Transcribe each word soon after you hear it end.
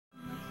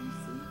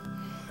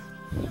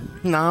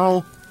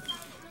Now,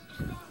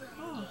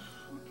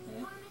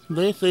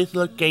 this is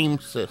the game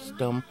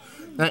system.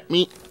 Let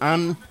me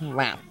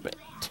unwrap it.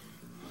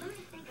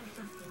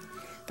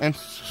 And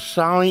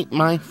sorry,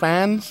 my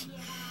fans,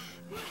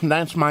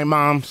 that's my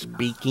mom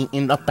speaking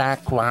in the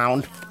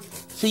background.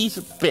 She's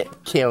a bit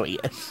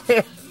curious.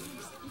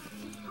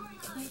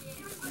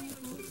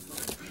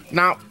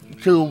 Not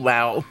too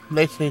well.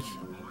 This is...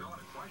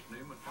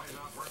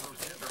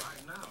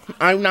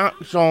 I'm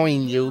not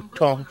showing you,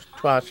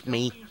 trust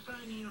me.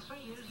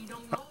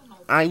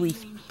 I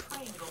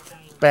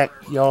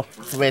respect your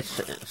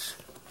wishes.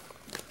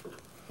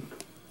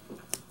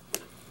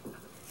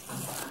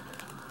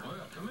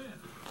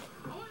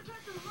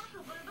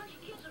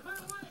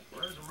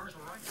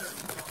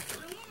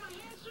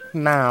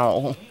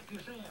 Now,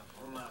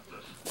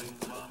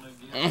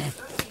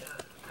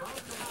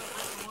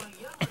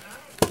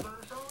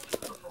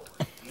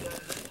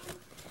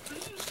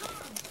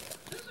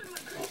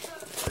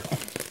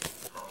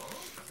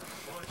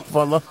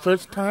 for the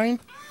first time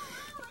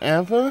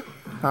ever,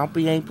 I'll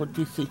be able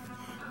to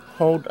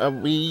hold a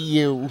Wii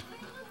U.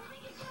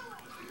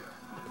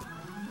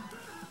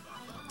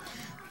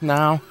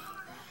 Now,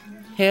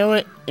 here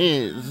it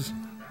is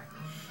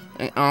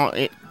in all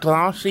its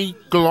glossy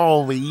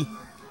glory.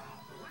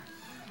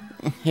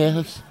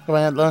 Here's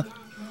where the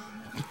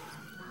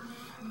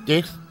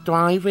disc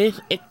drive is.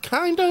 It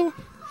kind of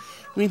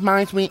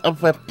reminds me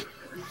of a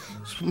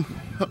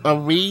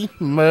Wii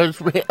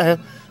merged with a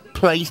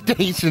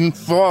PlayStation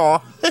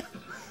 4.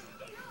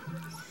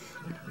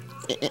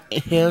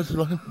 Here's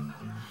the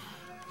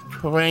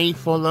tray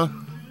for the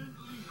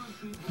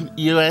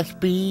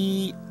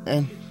USB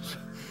and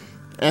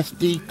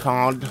SD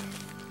card.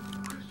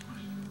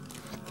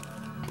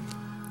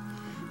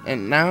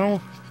 And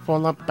now for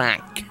the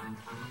back.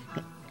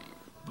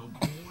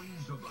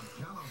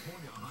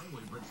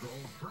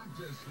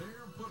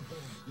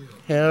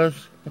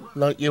 Here's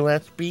the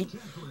USB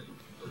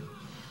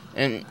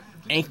and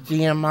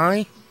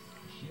HDMI.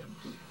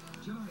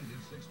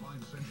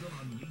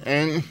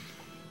 And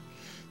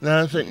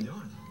there's an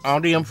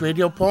audio and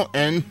video port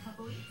and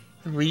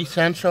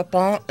recensor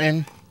port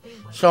and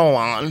so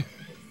on.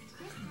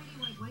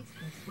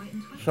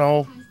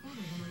 So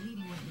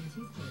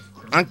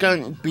I'm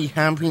going to be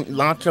having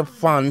lots of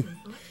fun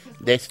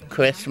this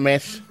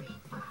Christmas.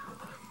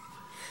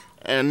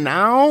 And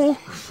now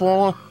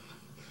for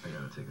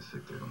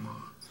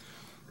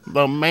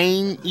the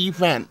main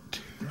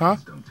event. Huh?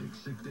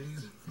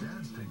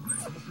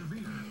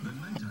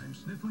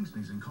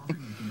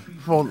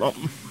 For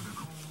the,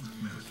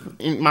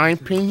 in my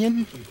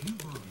opinion,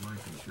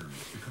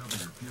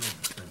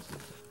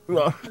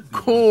 the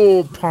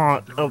cool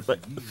part of the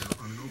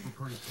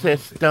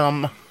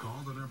system.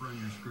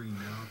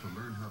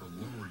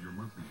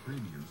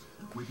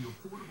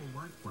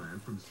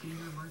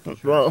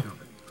 Well,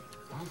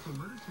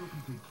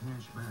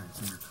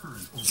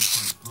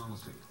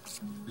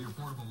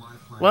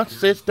 what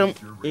system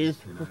is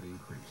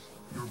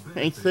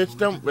a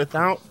system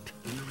without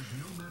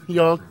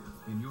your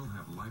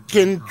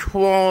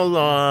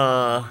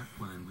controller?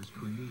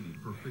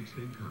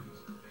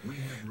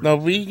 The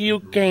Wii U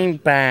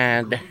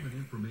gamepad.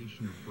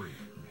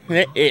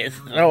 It is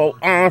so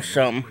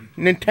awesome.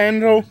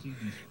 Nintendo,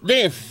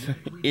 this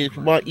is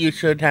what you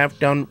should have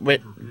done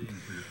with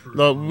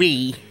the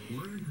Wii.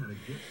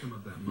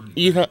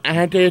 Either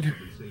added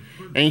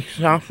a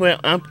software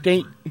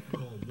update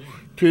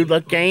to the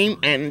game,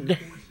 and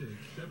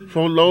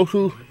for those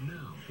who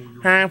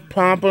have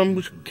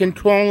problems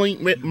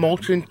controlling with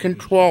motion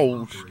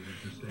controls,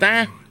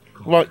 that's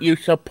what you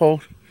should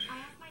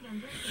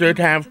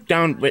have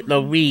done with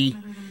the Wii.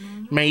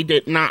 Made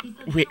it not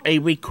a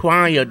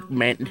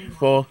requirement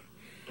for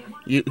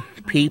you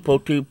people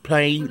to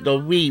play the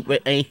Wii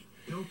with a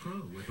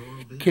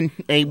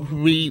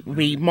Wii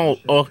remote,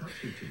 or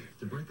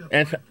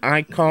as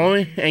I call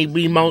it, a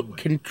remote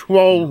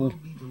control.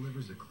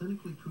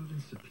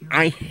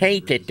 I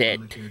hated it,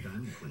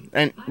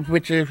 and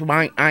which is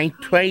why I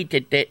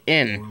traded it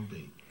in.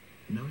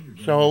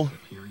 So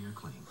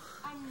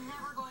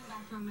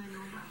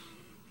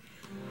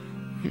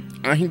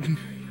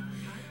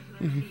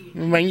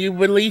when you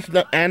release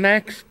the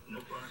NX,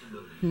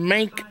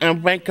 make a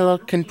regular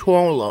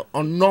controller,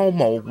 a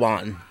normal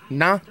one,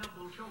 not.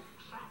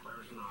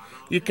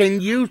 You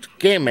can use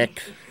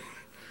gimmicks,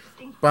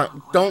 but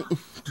don't.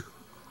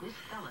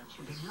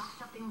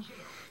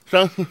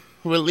 So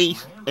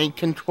release a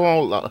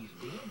controller,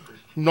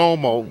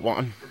 normal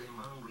one.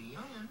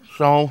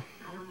 So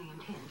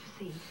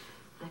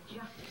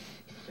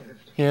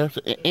here's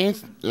it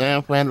is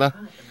where the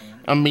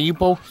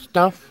amiibo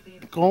stuff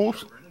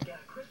goes.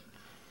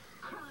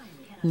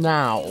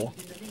 Now,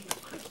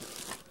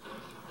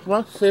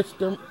 what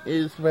system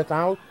is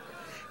without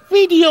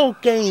video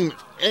games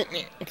and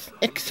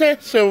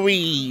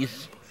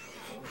accessories?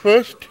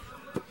 First,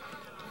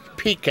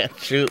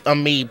 Pikachu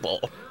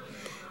amiibo.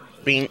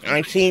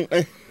 I've seen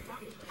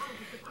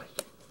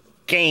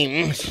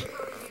games,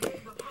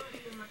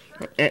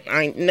 and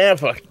I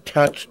never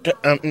touched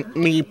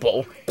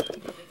amiibo.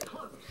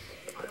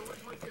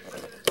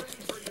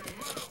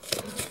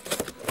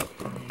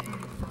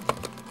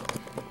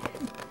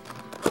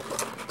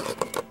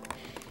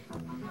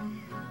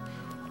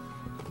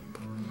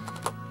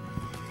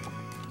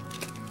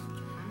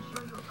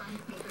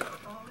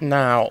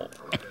 Now,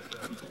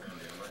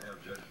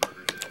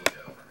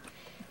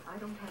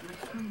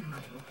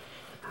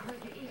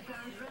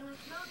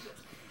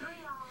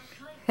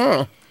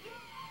 huh?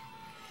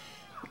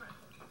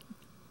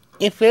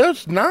 It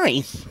feels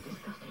nice.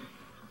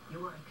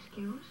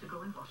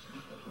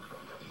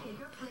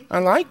 I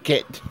like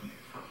it.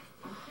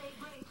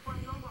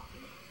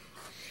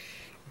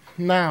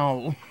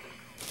 Now,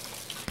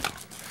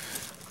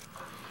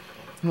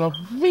 the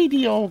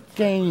video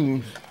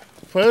games.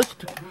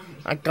 First,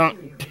 I got.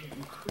 I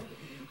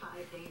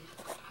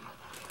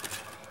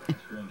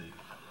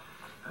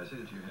see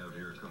that you have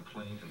here a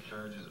complaint and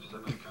charges of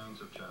 7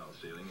 counts of child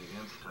stealing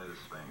against Titus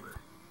Spangler.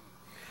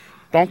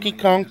 Donkey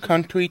Kong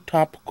Country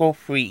Tropical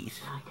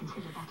Freeze. I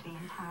consider that to be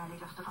entirely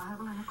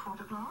justifiable in a court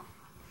of law.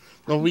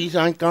 The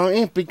reason I got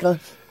it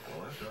because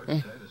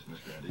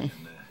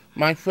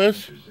my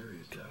first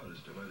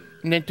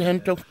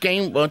Nintendo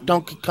game was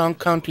Donkey Kong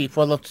Country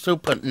for the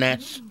Super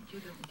NES.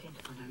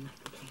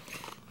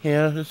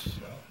 Here's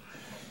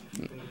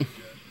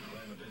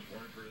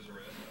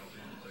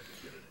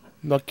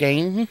the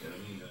game.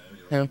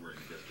 The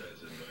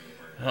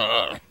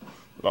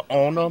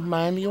owner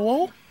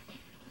manual.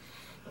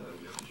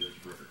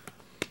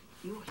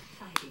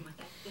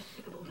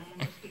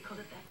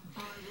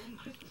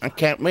 I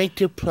can't wait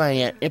to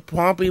play it. It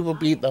probably will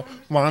be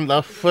one of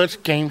the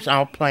first games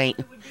I'll play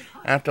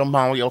after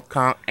Mario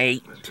Kart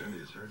 8.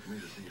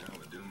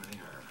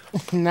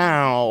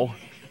 Now,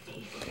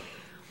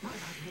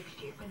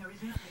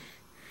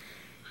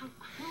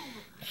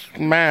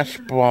 Smash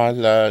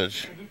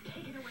Brothers.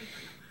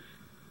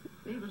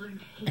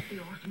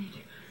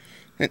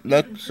 It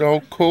looks so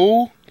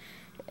cool,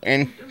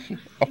 and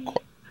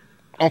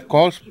of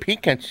course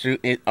Pikachu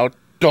is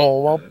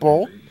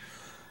adorable.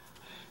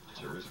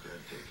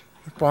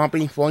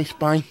 Probably voiced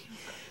by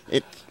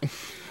its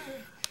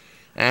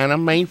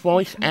anime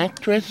voice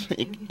actress,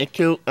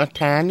 Iku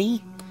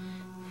Atani.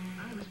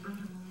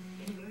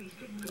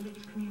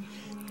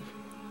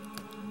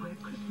 Where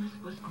Christmas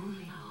was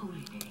only a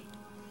holy day,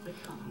 with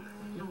song,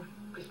 no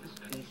Christmas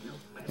trees, no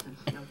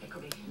presents, no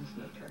decorations,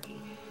 no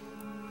turkey.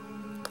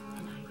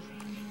 And I was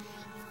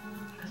anxious,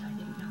 because I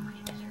didn't know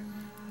any better.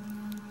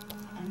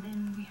 And then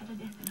we had a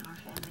death in our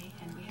family,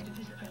 and we had to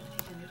visit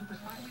relatives, and it was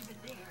while we were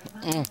there at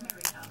my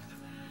Mary's house. I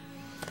saw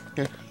it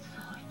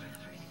for the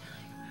first time.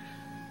 A tree.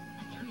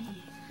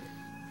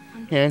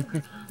 And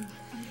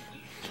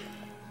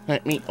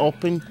let me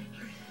open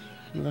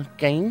the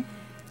game.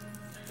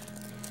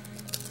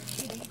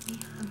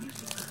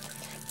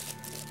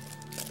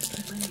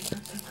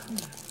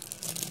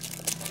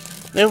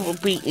 It will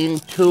be in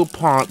 2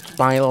 parts,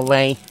 by the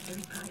way.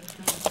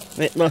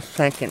 It's the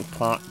second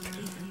part.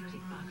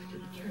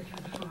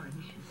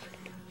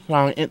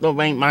 So, the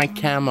way my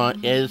camera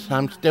is,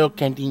 I'm still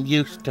getting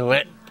used to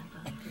it.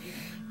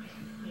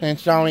 And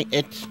sorry,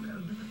 it's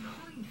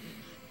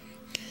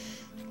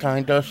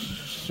kind of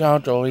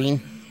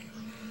shuddering.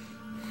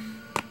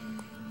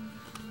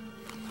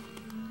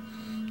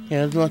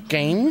 Here's the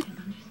game.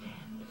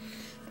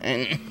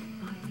 And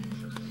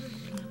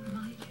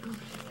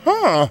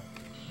huh.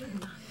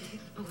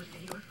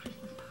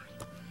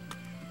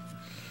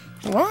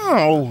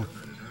 Wow.